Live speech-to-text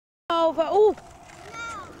over. Ooh.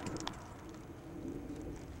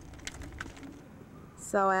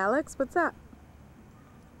 So, Alex, what's up?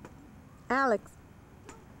 Alex.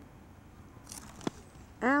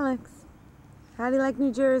 Alex, how do you like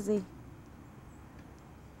New Jersey?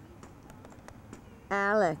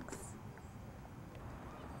 Alex.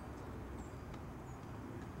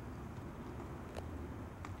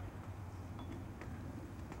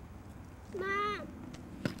 Mom.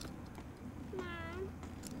 Mom.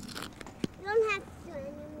 You don't have to do it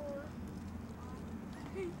anymore.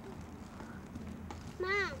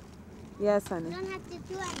 Mom. Yes, honey. You don't have to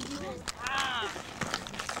do it anymore.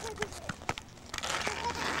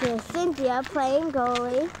 Here's Cynthia playing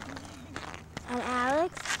goalie, and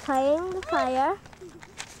Alex playing the player.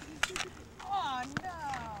 Oh, no.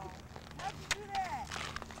 How'd you do that?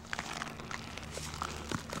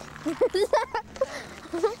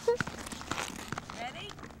 Ready?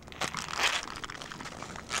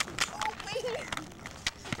 Oh, wait.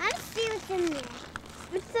 I see what's in there.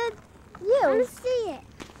 It's you. I want to see it.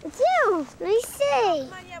 It's you. Let me see.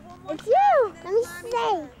 Come on, you have one more It's shot, you. and then Let me Mommy's see.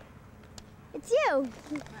 turn. It's you.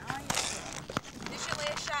 This your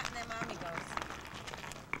last shot, and then Mommy goes.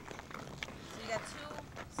 So you got two.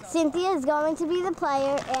 So Cynthia is going to be the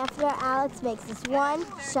player after Alex makes this one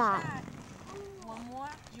third shot. One more.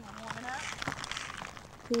 You warming up?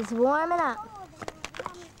 He's warming up.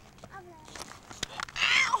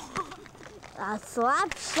 A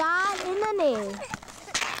slap shot in the knee.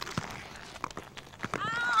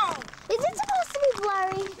 Ow! Is it supposed to be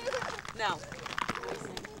blurry? No.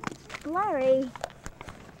 Blurry.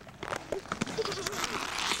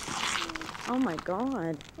 Oh my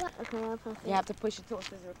God. Okay, I'll press You have to push it till it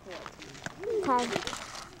says record. Okay.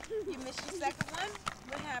 You missed your second one?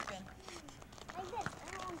 What happened?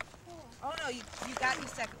 Oh no, you got your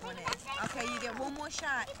second one in. Okay, you get one more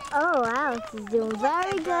shot. Oh, Alex is doing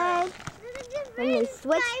very good. And they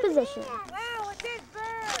switch positions. Wow, it did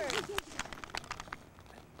bird.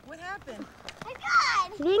 What happened?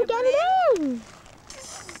 She didn't get it in.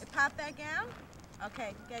 It popped that down?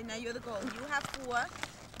 Okay, now you're the goalie. You have 4.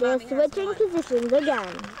 They're Mommy has switching 1. positions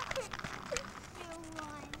again.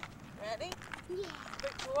 Ready? Yeah.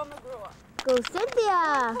 Draw McGraw. Go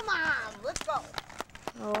Cynthia. Come on, let's go.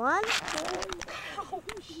 1.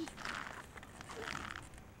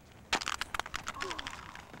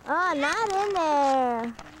 Oh, not in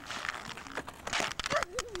there.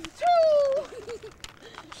 2.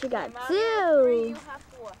 She got Mommy has 3, 2. you have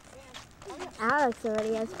 4. Alex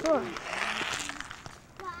already has 4.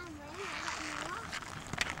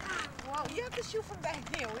 Well, you have to shoot from back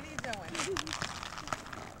there. What are you doing?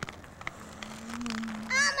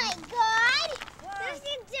 Oh my God! What? There's a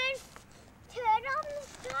dead turtle in the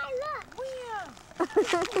sky. Look. Where?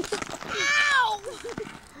 Ow!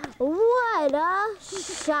 What a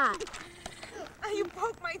shot. You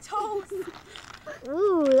broke my toes.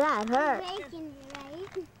 Ooh, that I'm hurt. breaking you,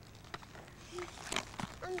 right?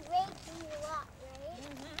 I'm breaking you up,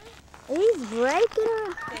 right? He's breaking her.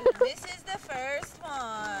 Okay, this is the first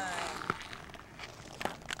one.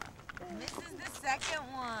 This is the second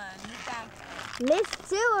one. You got Missed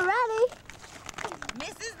 2 already.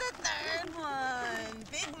 This is the third one.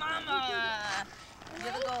 Big Mama.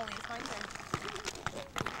 You're the goalie. It's my turn.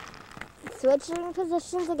 Switching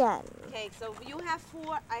positions again. Okay, so you have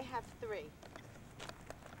 4. I have 3.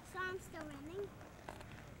 So I'm still winning.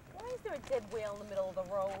 Why is there a dead whale in the middle of the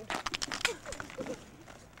road?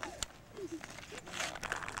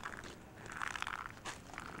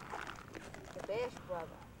 The Bash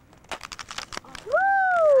brother.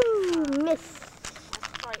 Woo! Miss.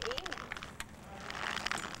 Let's try 8.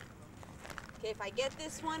 Okay, if I get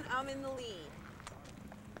this one, I'm in the lead.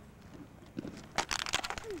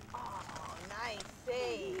 Oh, nice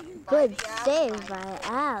save. by Good the save outside. by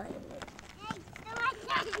Alex.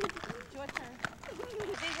 It's your turn. I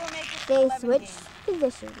think we'll make it They 11 switch games.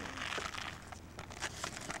 positions.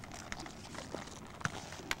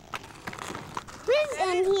 Who's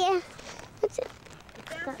in here? What's it?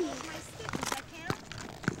 Get down with my stick. Does that count?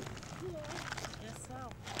 Yes, so.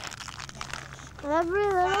 Every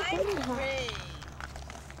little thing 5-3.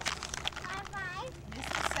 helps.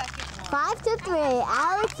 Missed the second one. 5-3.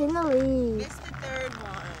 Alex in the lead. Missed the third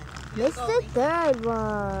one. Missed the third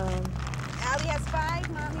one. Allie has 5,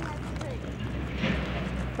 Mommy has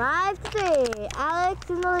 3. 5-3. Alex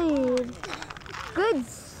in the lead. Good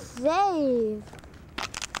save.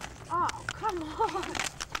 Oh, come on.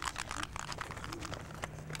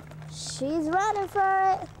 She's running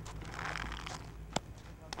for it.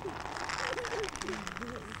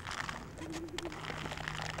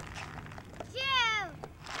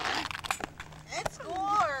 It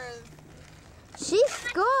scores. She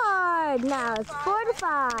scored. third. Now it's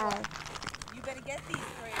 4-5. You better get these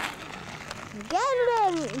three. Get it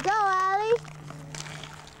in. Go, Allie.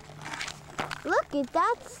 Look at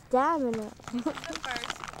that stamina. This is the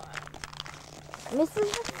first one.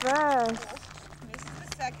 Misses the first. This is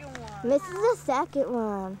the second one. Misses the second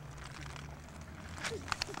one.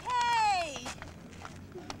 Hey!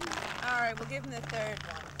 Alright, we'll give him the third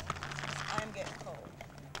one. I'm getting cold.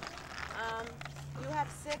 You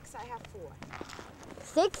have 6, I have 4.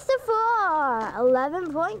 6-4.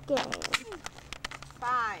 11-point game.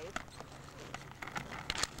 5.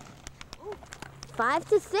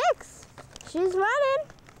 5-6. She's running.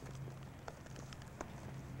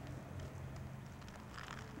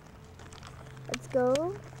 Let's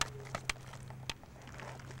go.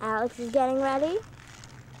 Alex is getting ready.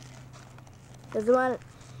 Doesn't want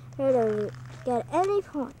her to get any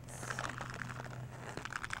points.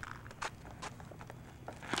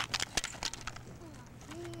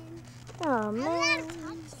 Oh man.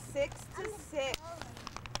 6-6.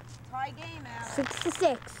 Tie game, Alex.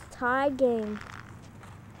 6-6. Tie game.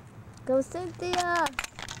 Go Cynthia.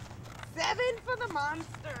 7 for the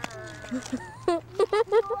monster.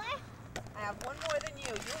 I have 1 more than you.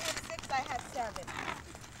 You have 6, I have 7.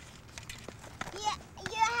 Yeah,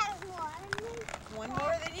 you have one. 1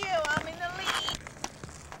 more than you. I'm in the lead.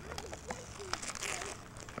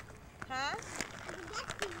 Huh?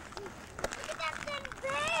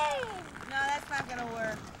 No, that's not going to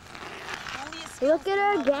work. Only a skill's Look at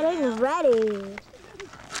her gonna getting help you ready.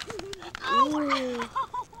 out. Ooh.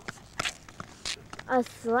 A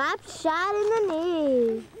slap shot in the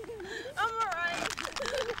knee. I'm alright.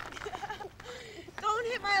 Don't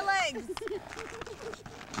hit my legs.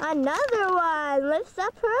 Another one. Lifts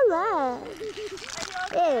up her leg.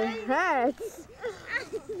 It hurts.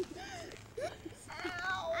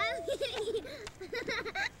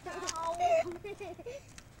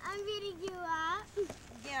 I'm beating you up.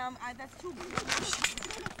 Yeah, that's too good.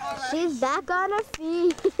 All right. She's back on her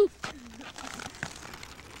feet.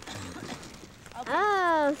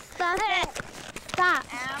 Oh, stop it. Stop.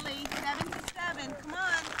 Allie, 7-7. Come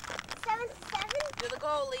on. 7-7. You're the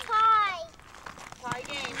goalie. Tie. Tie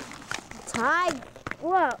game. Tie.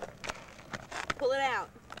 Whoa. Pull it out.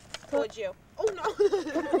 Towards you. Oh, no.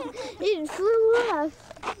 It flew off.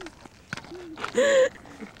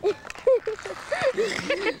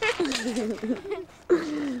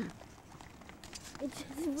 It just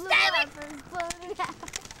flew off and floated out.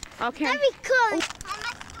 Okay. That'd be cool. How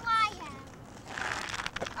much do I have?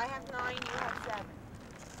 I have 9, you have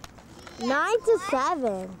 7.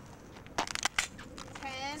 9-7.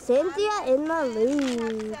 10. Cynthia in the Mommy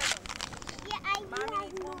lead. has 7. Yeah, I Mommy have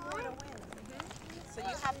needs 1 more more. to win. So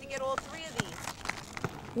you have to get all 3 of these.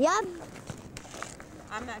 Yep.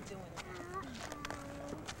 I'm not doing it.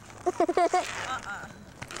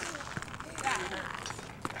 That hurts.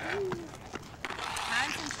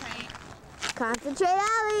 Concentrate. Concentrate,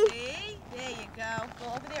 Allie. See? There you go. Go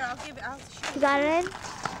over there. I'll shoot. You got it in?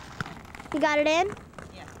 You got it in?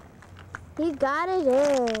 Yeah. He got it in.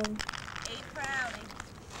 8 for Allie.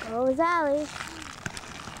 What was Allie?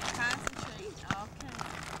 Concentrate. Okay.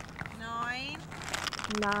 9.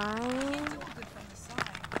 9. Do it good from the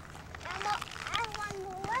side. I want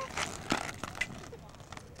more.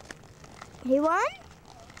 He won?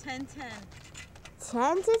 10-10.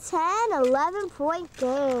 10-10, 11-point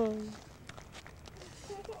game.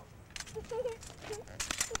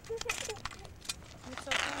 It's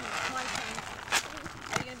so funny. It's my turn.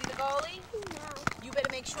 Are you going to be the goalie? No. You better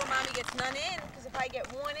make sure Mommy gets none in, because if I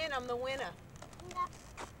get 1 in, I'm the winner. No.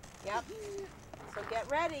 Yep. So get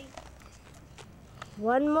ready.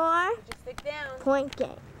 One more Put your stick down. point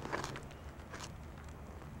game.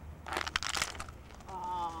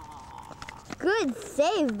 Oh, Good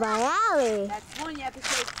save by Allie. that's one. You have to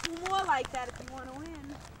save 2 more like that if you want to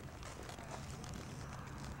win.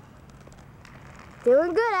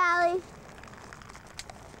 Doing good, Allie.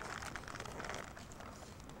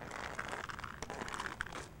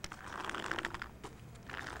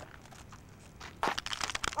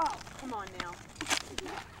 Oh, come on now.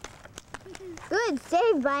 Good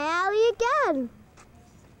save by Allie again.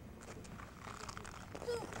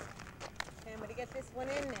 Okay, I'm going to get this one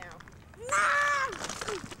in now. No.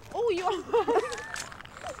 Oh, you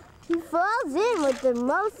He falls in with the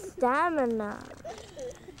most stamina.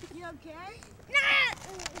 You okay? No.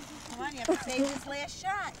 Come on, you have to save this last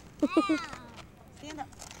shot. Stand up.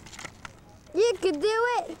 You can do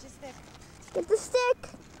it. Get your stick. Get the stick.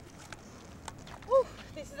 Woo,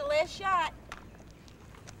 this is the last shot.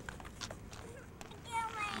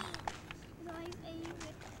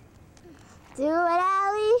 Do it,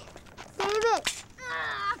 Allie. Save it.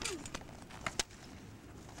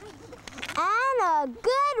 a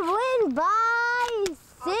good win by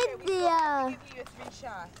Cynthia. Okay, give you 3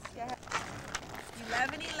 shots. Yeah.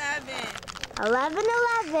 11-11.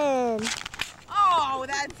 11-11. Oh,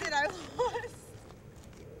 that's it. I lost.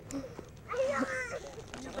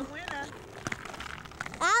 You're the winner.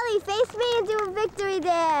 Allie, face me and do a victory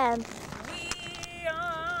dance. We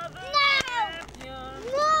are the champions.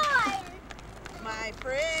 No! My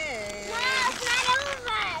friend. No, it's not over.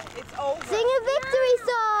 It's over. Sing a victory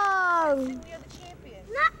song. Sing We Are the Champions.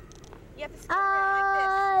 No. You have to spin around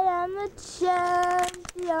I am a champion.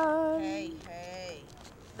 like this. Hey.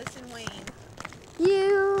 Listen, Wayne.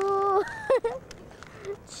 You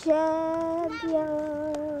champion.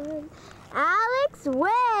 Alex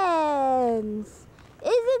wins.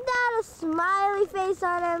 Isn't that a smiley face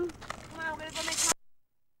on him? Come on, we're gonna go make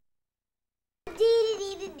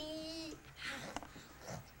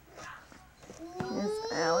Yes,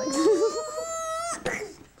 Alex.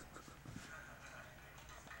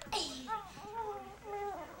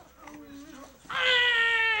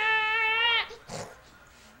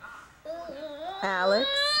 Alex.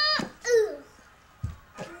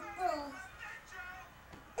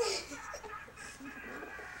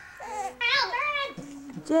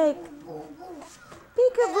 Jake.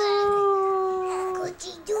 Peekaboo.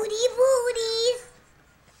 Gucci doody booties.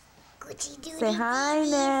 Gucci doody. Say hi,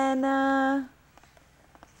 Nana.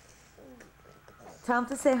 Tell him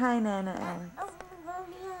to say hi, Nana, Alex.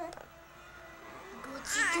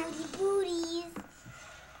 Gucci doody booties.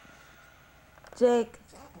 Jake.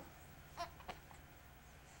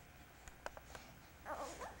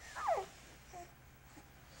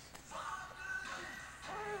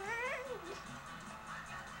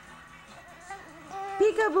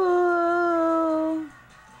 Peekaboo.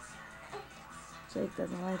 Jake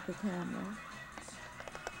doesn't like the camera.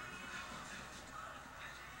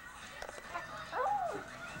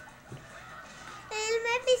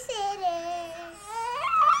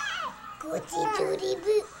 Gucci doody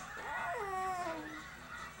boo.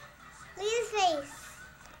 Look at his face.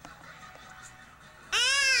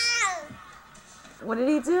 Ow! What did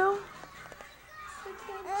he do?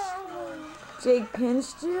 Jake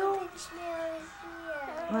pinched you?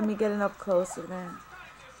 Let me get it up closer then.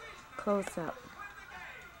 Close up.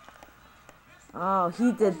 Oh,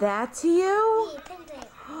 he did that to you? He pinned it.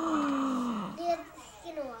 He had the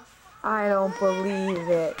skin off. I don't believe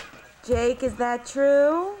it. Jake, is that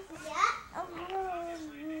true? Yeah.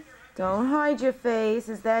 Don't hide your face.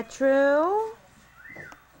 Is that true?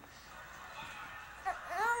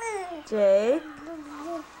 Jake,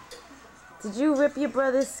 did you rip your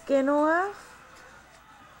brother's skin off?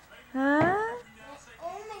 Huh?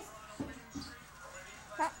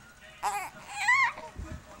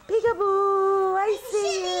 Peekaboo, I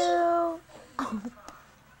see you.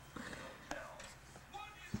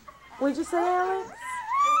 What'd you say, Alex?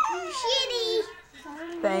 Shitty.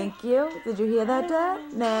 Thank you. Did you hear that,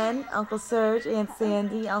 Dad? Nan, Uncle Serge, Aunt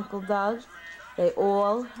Sandy, Uncle Doug, they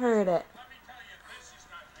all heard it.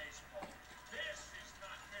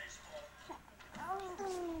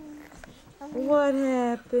 What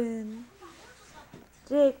happened?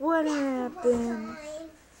 Jake, what happened?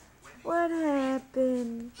 What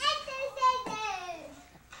happened?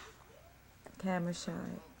 Camera shy.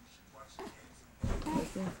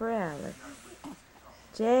 Looking for Alex.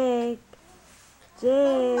 Jake.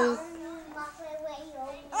 Jake.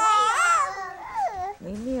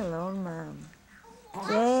 Leave me alone, Mom.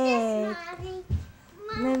 Jake.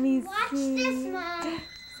 Let me see.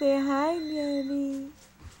 Say hi, Nanny.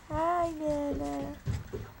 Hi, Nana.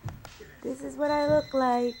 This is what I look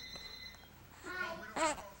like.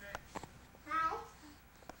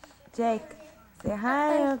 Jake, say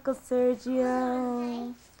hi, Uncle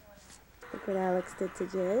Sergio. Look what Alex did to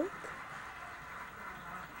Jake.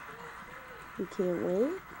 You can't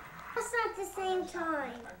wait. It's not the same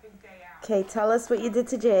time. Okay, tell us what you did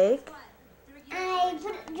to Jake. I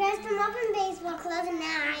dressed him up in baseball clothes and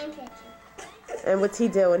now I am pitching. And what's he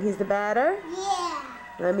doing? He's the batter? Yeah.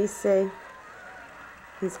 Let me see.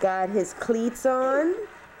 He's got his cleats on,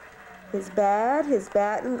 his bat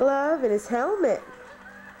and glove, and his helmet.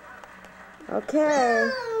 Okay.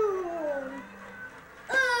 Ooh.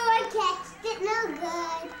 Ooh, I catched it. No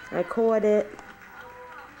good. I caught it.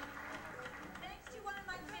 Thanks to one of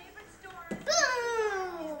my favorite stores.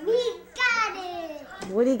 Boom! He got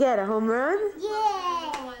it. What did he get? A home run?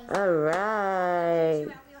 Yeah. All right.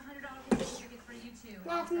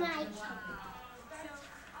 That's my kid.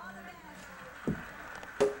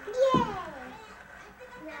 Yay!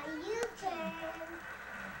 Now you turn.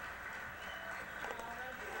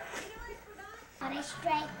 On a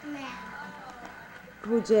strike now.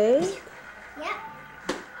 Who, Jake? Yep.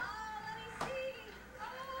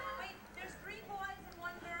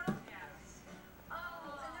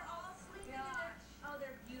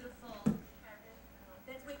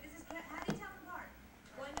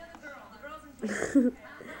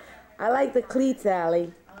 I like the cleats,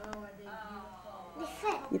 Allie. They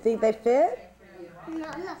fit. You think they fit? No,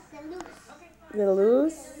 look, they're loose. They're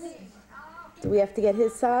loose? Do we have to get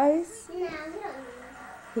his size? No, we don't need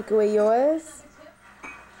He can wear yours?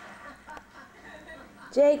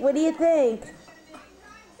 Jake, what do you think?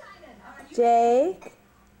 Jake?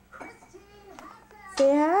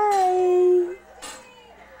 Say hi.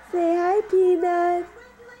 Say hi, Peanut.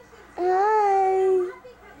 Hi.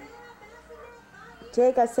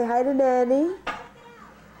 Jake, I say hi to Nanny.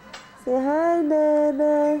 Say hi,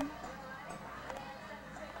 Nana.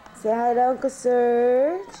 Say hi to Uncle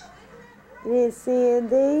Serge. And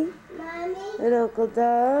Sandy. Mommy, And Uncle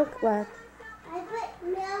Doug. What? I put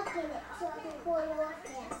milk in it so I can pour it off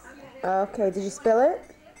this. Okay, did you spill it?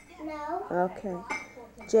 No. Okay.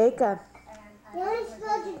 Jacob. You only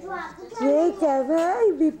spilled the drop. Jacob, hi.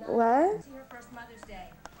 What?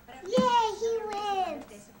 Yeah, he wins.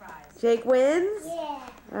 Jake wins? Yeah.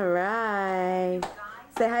 All right.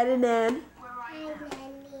 Say hi to Nan. Hi,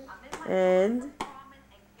 Nanny. And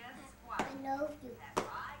I love you.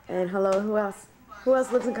 and hello, who else? Who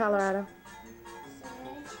else lives in Colorado? Serge,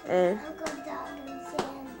 And Uncle Doug, and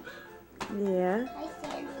Sandy. yeah. Hi,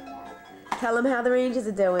 Sandy. Love. Tell them how the Rangers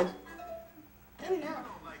are doing. I don't know.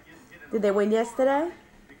 Did they win yesterday?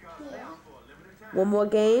 Yeah. One more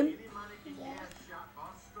game? Yeah.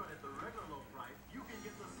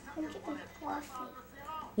 I'm drinking coffee.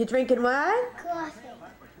 You drinking what? Coffee.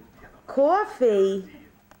 Coffee.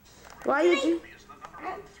 Why you drink?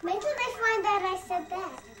 Maybe they find out I said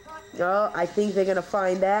that. Oh, I think they're gonna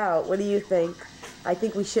find out. What do you think? I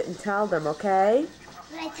think we shouldn't tell them, okay?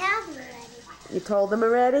 But I told them already. You told them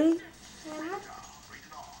already?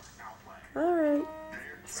 Uh-huh. All right.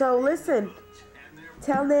 So listen,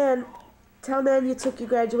 tell Nan you took your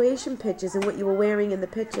graduation pictures and what you were wearing in the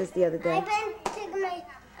pictures the other day. I've been taking my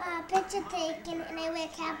picture taken and I wear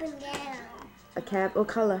cap and gown. A cap? What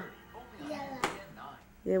color? Yellow.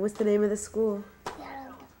 Yeah, what's the name of the school?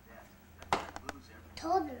 Yellow.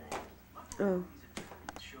 Told them already. Oh.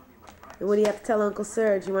 And what do you have to tell Uncle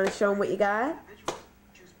Serge? You want to show him what you got?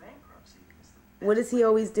 What does he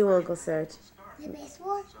always do, Uncle Serge? Play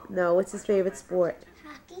baseball? No, what's his favorite sport?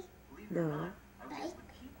 Hockey? No. Bike?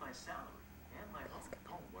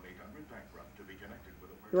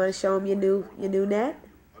 You want to show him your new net?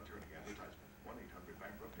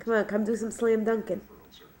 Come on, come do some slam dunking.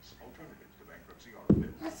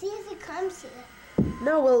 Let's see if he comes here.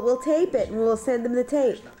 No, we'll tape it and we'll send him the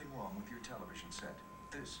tape. Nothing wrong with your television set.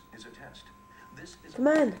 This is a test. This is Come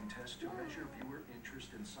a on. testing test to measure viewer interest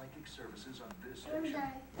in psychic services on this I'm station.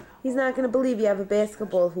 done. He's not going to believe you have a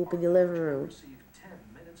basketball hoop in your living room. Receive 10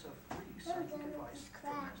 minutes of free psychic advice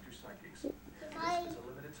from master psychics. Bye. This is a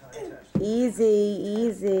limited time test.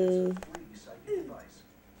 Easy. Free psychic advice.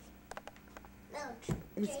 No.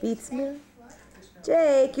 His feet smell?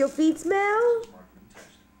 Jake, your feet smell? Marketing test.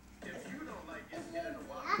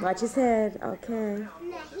 Watch his head. Okay.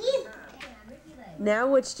 No, he's Now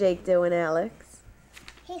what's Jake doing, Alex?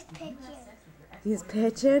 He's pitching. He's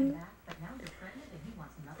pitching?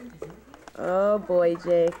 Oh boy,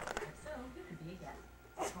 Jake.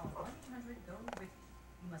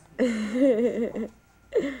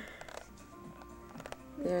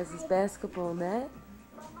 There's his basketball net.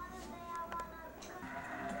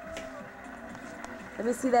 Let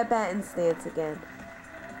me see that batting stance again.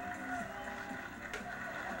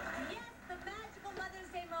 Yes, the magical Mother's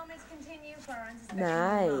Day moments continue for our unsuspecting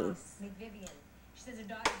Nice. mom. Meet Vivian. She says her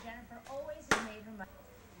daughter Jennifer always has made her mother.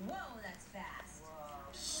 Whoa, that's fast.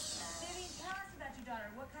 Vivian, tell us about your daughter.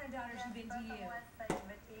 What kind of daughter has she been to you?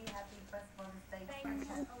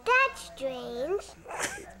 That's strange.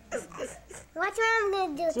 Watch what I'm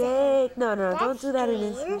gonna do. Jake, no, don't do that in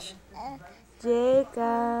his.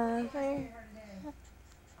 Jacob.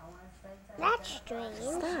 That's strange.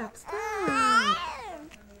 Stop. First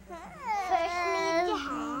need your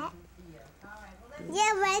hat.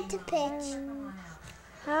 Yeah, right to pitch.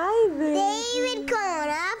 Hi, baby. David going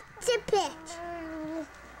up to pitch.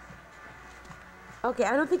 Okay,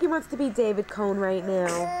 I don't think he wants to be David Cone right now.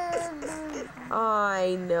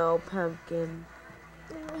 I know, Pumpkin.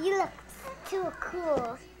 You look too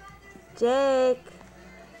cool. Jake.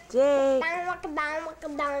 Down, down.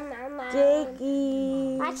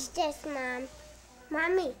 Jakey. Watch this, Mom.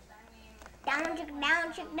 Mommy. Down, down,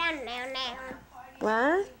 down, down.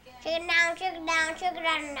 What? Chicken down, down. Chicken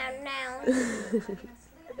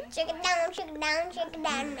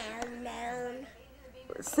down.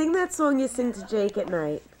 Sing that song you sing to Jake at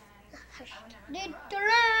night.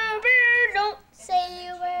 Don't say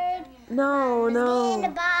a word. No.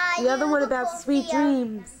 The other one about sweet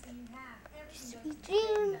dreams. Sweet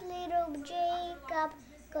dreams, little Jake.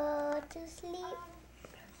 go to sleep.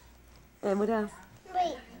 And what else?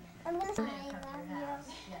 Wait, I'm gonna say I Come to your love house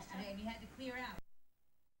yesterday and you had to clear out.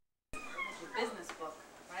 Business book,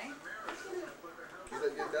 right? Is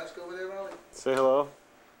that your desk over there, Ollie? Say hello.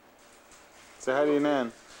 Say hi to your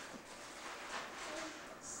nan.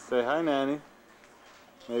 Say hi, Nanny.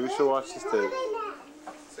 Maybe she'll watch this tape.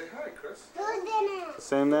 Say hi, Chris. Who's dinner?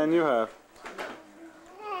 Same nan you have.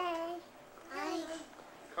 Hey. Hi.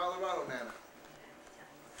 Colorado, Nana.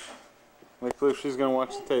 Make believe she's gonna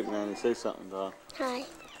watch the tape, Nanny. Say something, dog. Hi.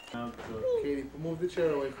 Katie, move the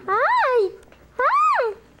chair away from me. Hi.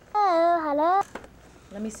 Hi. Hello.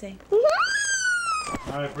 Let me see.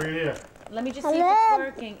 Alright, bring it here. Let me just see if it's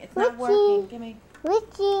working. It's not working. Give me.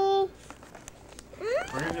 Richie.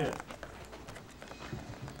 Bring it here.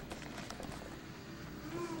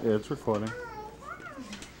 Yeah, it's recording.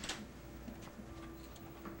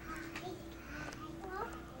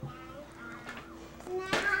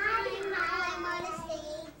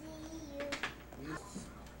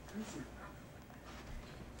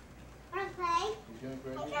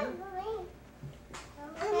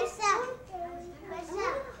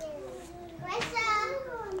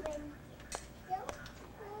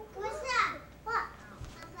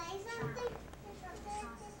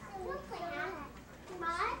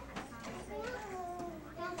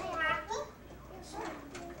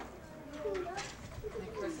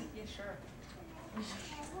 Yeah, sure.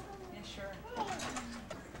 Yeah, sure.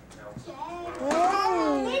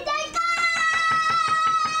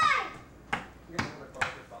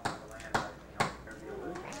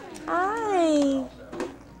 Hi.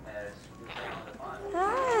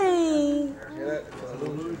 Hi.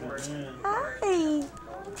 Hi.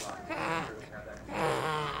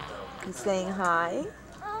 He's saying hi.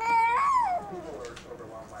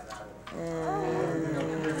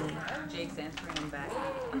 Jake's answering him back.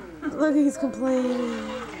 Look, he's complaining.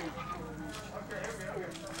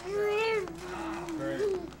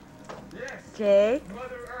 Jake?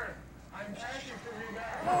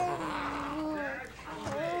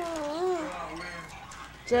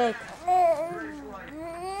 Jake?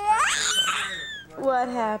 What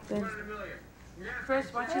happened?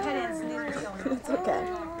 Chris, watch your head in. It's okay.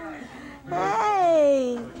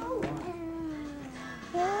 Hey!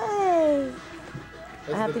 Hey! I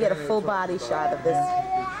have to get a full body shot of this.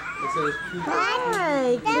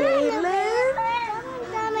 Hi, Caitlin!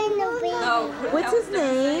 No. What's his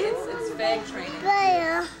name? It's fag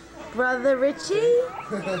training. Brother Richie?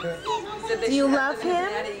 Do you love him?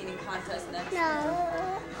 Eating contest next.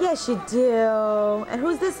 No. Yes, you do. And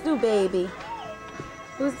who's this new baby?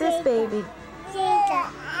 Who's this baby?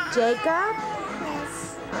 Jacob. Jacob?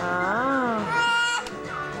 Yes. Oh.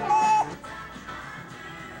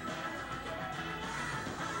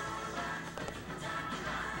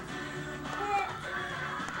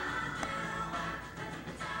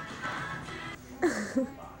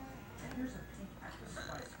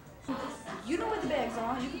 You know where the bags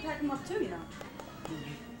are. You can pack them up too, you know.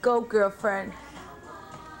 Go, girlfriend.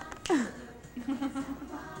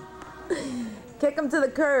 Kick him to the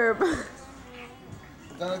curb.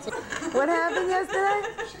 What happened yesterday?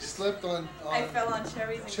 She slipped on I fell on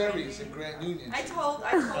cherries. in Grand Union. I told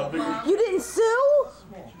Mom. You didn't sue?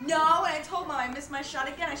 No, and I told Mom I missed my shot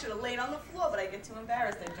again. I should have laid on the floor, but I get too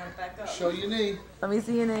embarrassed. I jump back up. Show your knee. Let me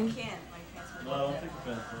see your I name. can't. My can't. No, I don't think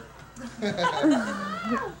the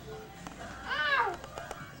pencil.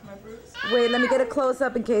 My bruise. Wait, let me get a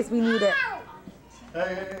close-up in case we need it.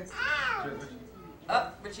 Hey.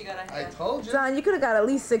 Oh, Richie got a I hand. told you. Don, you could have got at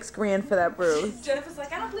least $6 grand for that bruise. Jennifer's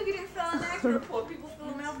like, I don't believe you didn't fill out an accident report. People fill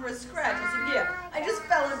them out for a scratch. I said, yeah. I just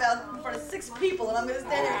fell in front of 6 people, and I'm going to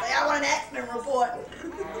stand there and say, I want an accident report. In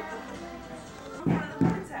front of the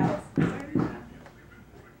woman's house.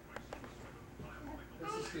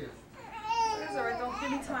 This is here. It's all right. Don't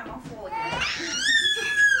give me time. I'll fall again.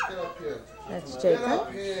 Get up here. That's Get Jacob. up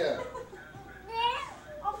here.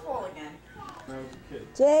 I'll fall again.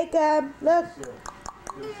 Jacob, look.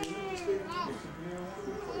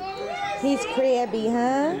 He's crabby,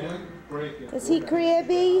 huh? Is he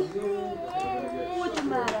crabby? What's the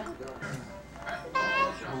matter?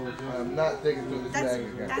 I'm not digging through this bag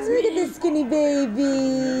again. Look at this skinny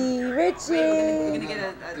baby. You're Richie. going to get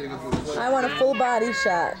a Digging through this I want a full body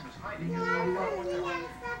shot.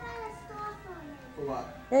 For what?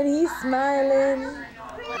 And he's smiling.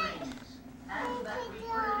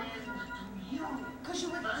 Because you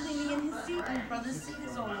were cleaning in his seat, and brother's seat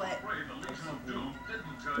is all wet.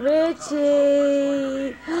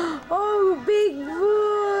 Richie. Oh, big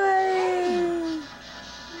boy.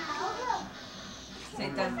 Say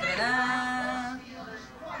da-da-da.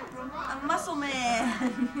 A muscle man.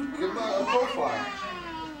 Give him a profile.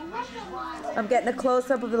 I'm getting a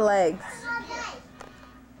close-up of the legs.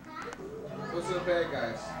 Those are the bad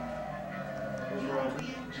guys.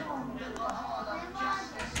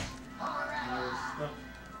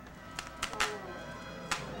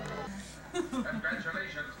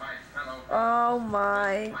 Congratulations, my fellow. Oh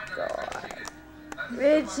my God.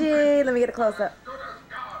 Richie, let me get a close-up.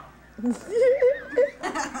 You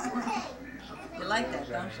like that,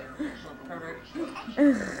 don't you? Little pervert.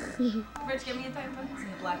 Rich, give me a time book. It's in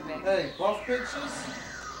the black bag. Hey, Goff pictures?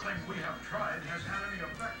 Thing we have tried has had any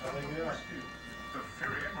effect on the rescue. The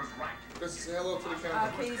Furion was right. Let's say hello to the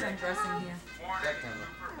camera. Katie's undressing here. That camera.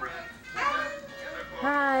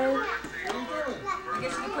 Hi. I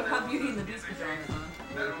guess you could put Hot Beauty in the Beast pajamas on.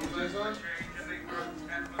 PJs on?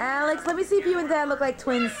 Alex, let me see if you and Dad look like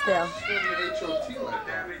twins still. It's gonna be HOT like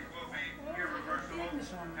that.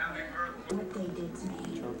 What they did to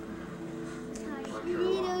me.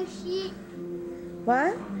 Little shit.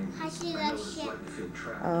 What? Hush little shit.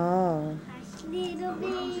 Oh. Hush little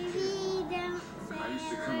baby, don't say I used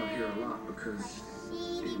to come up here a lot because it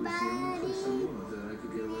was the only place in the world that I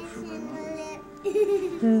could get away from my mother.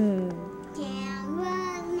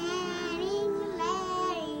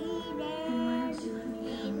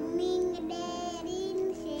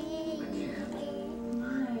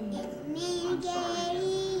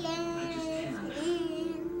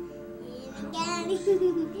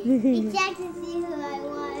 You checked to see who I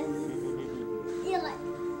was. You're like,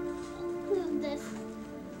 who's this?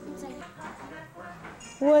 It's like,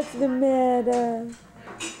 What's the matter?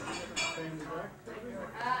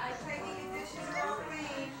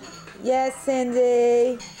 Yes,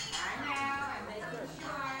 Cindy.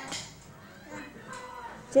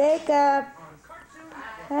 Jacob.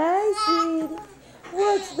 Hi, sweetie.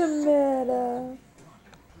 What's the matter?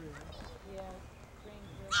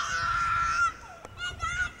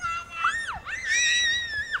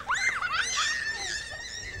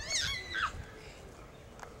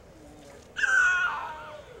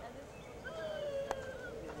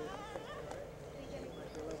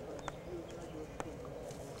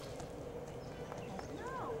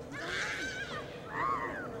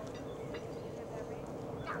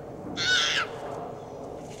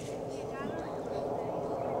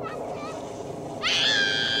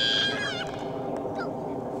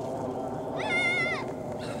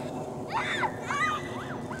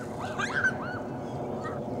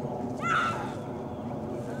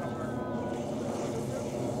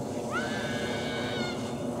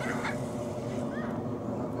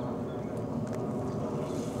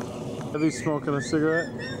 Are they smoking a cigarette?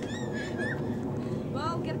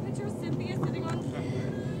 Well, get a picture of Cynthia sitting on.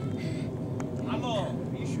 Hello,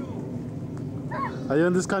 issue. Are you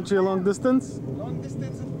in this country a long distance? Long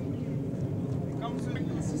distance. It comes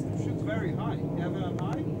with the system shoots very high. You have it on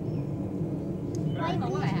high? why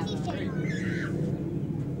do I have t-shirt on?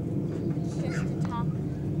 It's just the top.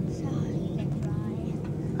 Sorry, it's dry.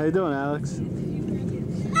 How you doing, Alex?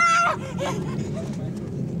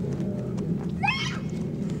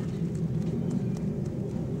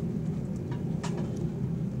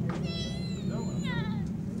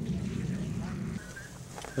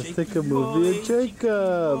 Let's take a movie of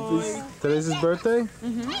Jacob. Today's his birthday?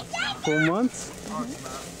 Mm-hmm. 4 months?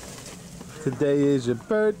 Today is your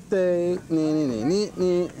birthday.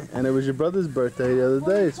 And it was your brother's birthday the other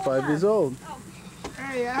day. He's 5 years old.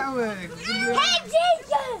 Hey, Alex. Hey,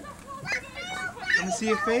 Jacob! Let me see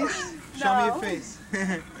your face. Show me your face.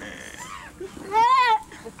 The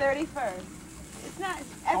 31st. It's not.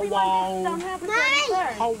 Every Hello. Monday don't have the Mine.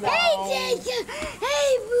 31st. Hello. Hey, Jacob!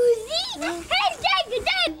 Hey, Boozy! Hey, Jacob!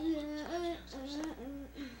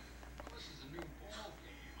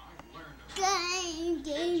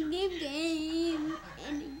 Game.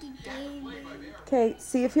 Okay,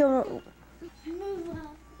 see if you'll.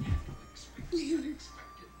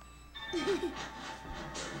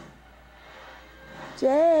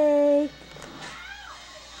 Jake.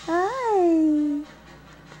 Hi.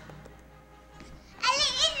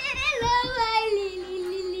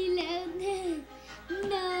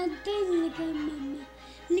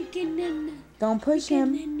 Don't push him.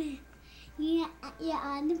 Yeah, you're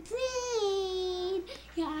on the plane.